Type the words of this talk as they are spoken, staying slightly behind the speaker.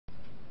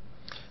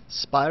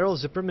Spiral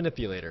Zipper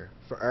Manipulator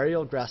for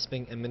aerial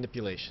grasping and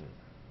manipulation.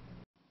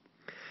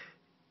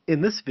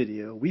 In this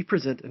video, we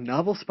present a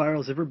novel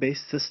spiral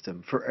zipper-based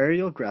system for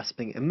aerial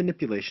grasping and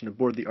manipulation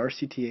aboard the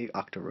RCTA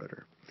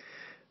Octorotor.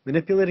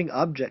 Manipulating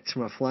objects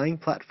from a flying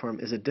platform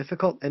is a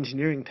difficult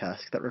engineering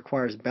task that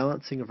requires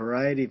balancing a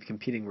variety of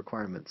competing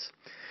requirements.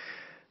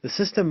 The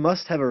system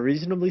must have a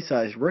reasonably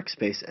sized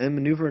workspace and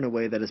maneuver in a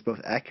way that is both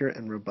accurate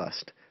and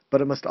robust,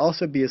 but it must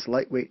also be as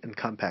lightweight and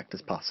compact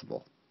as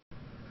possible.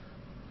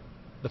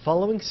 The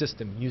following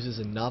system uses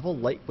a novel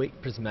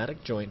lightweight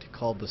prismatic joint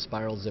called the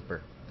spiral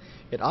zipper.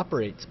 It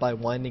operates by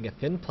winding a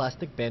thin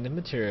plastic band of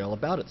material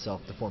about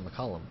itself to form a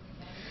column.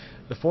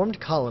 The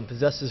formed column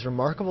possesses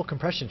remarkable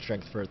compression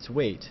strength for its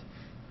weight,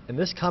 and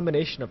this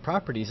combination of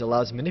properties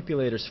allows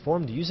manipulators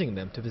formed using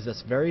them to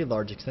possess very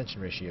large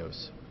extension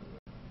ratios.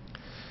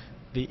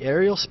 The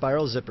aerial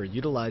spiral zipper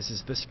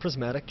utilizes this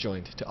prismatic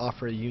joint to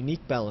offer a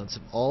unique balance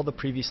of all the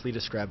previously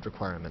described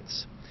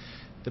requirements.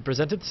 The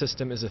presented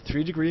system is a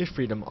 3 degree of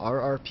freedom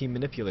RRP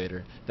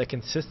manipulator that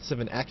consists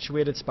of an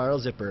actuated spiral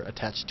zipper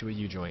attached to a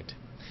U-joint.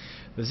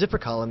 The zipper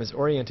column is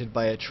oriented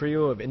by a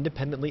trio of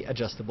independently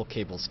adjustable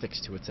cables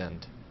fixed to its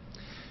end.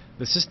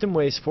 The system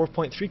weighs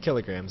 4.3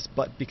 kilograms,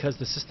 but because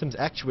the system's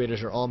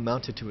actuators are all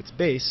mounted to its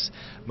base,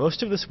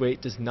 most of this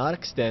weight does not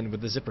extend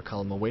with the zipper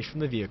column away from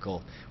the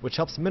vehicle, which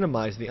helps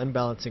minimize the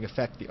unbalancing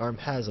effect the arm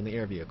has on the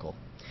air vehicle.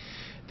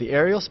 The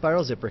aerial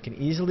spiral zipper can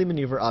easily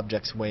maneuver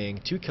objects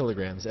weighing 2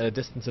 kilograms at a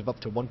distance of up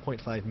to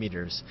 1.5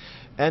 meters,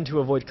 and to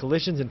avoid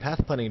collisions and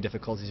path planning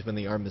difficulties when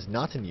the arm is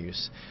not in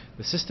use,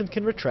 the system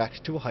can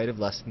retract to a height of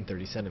less than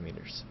 30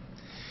 centimeters.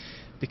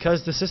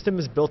 Because the system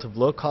is built of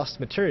low-cost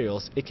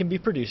materials, it can be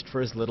produced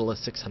for as little as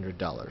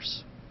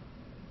 $600.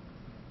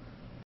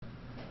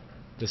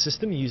 The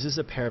system uses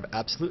a pair of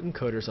absolute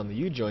encoders on the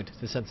U-joint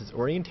to sense its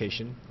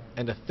orientation,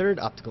 and a third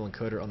optical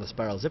encoder on the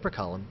spiral zipper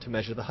column to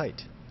measure the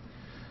height.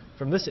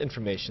 From this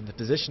information, the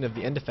position of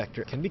the end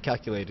effector can be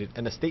calculated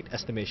and a state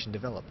estimation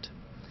developed.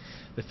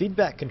 The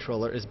feedback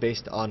controller is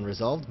based on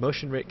resolved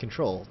motion rate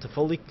control to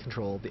fully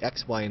control the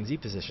X, Y, and Z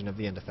position of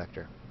the end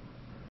effector.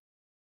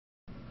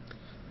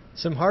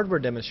 Some hardware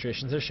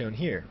demonstrations are shown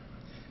here.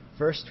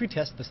 First, we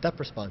test the step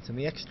response in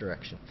the X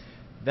direction,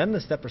 then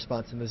the step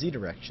response in the Z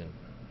direction.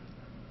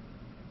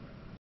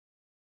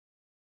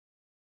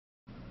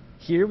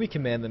 Here we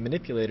command the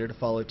manipulator to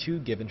follow two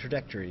given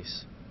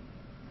trajectories.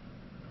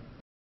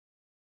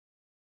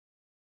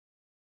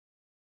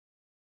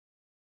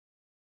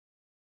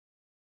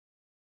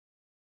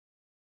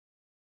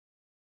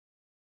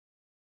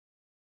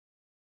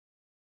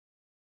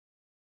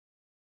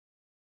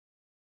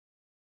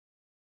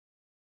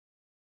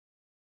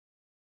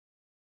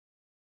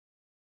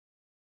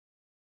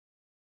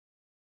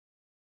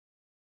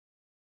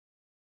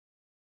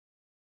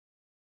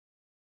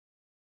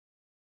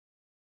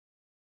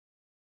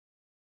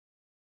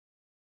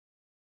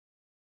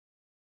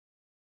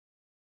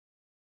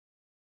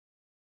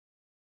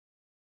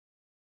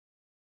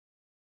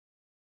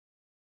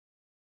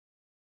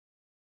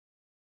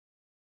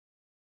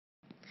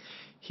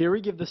 Here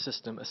we give the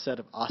system a set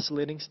of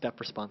oscillating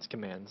step response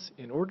commands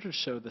in order to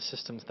show the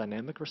system's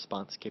dynamic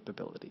response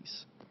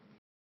capabilities.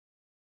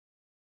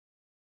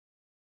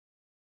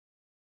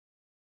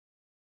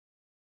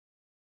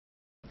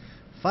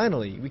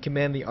 Finally, we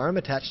command the arm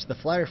attached to the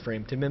flyer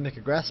frame to mimic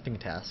a grasping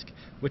task,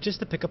 which is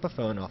to pick up a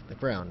phone off the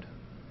ground.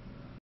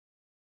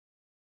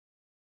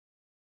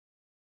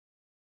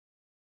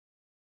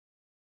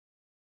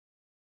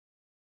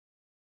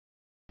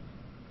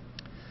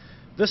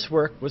 This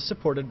work was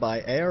supported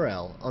by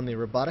ARL on the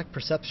Robotic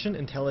Perception,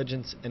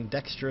 Intelligence, and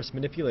Dexterous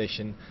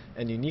Manipulation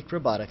and Unique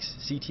Robotics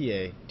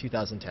CTA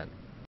 2010.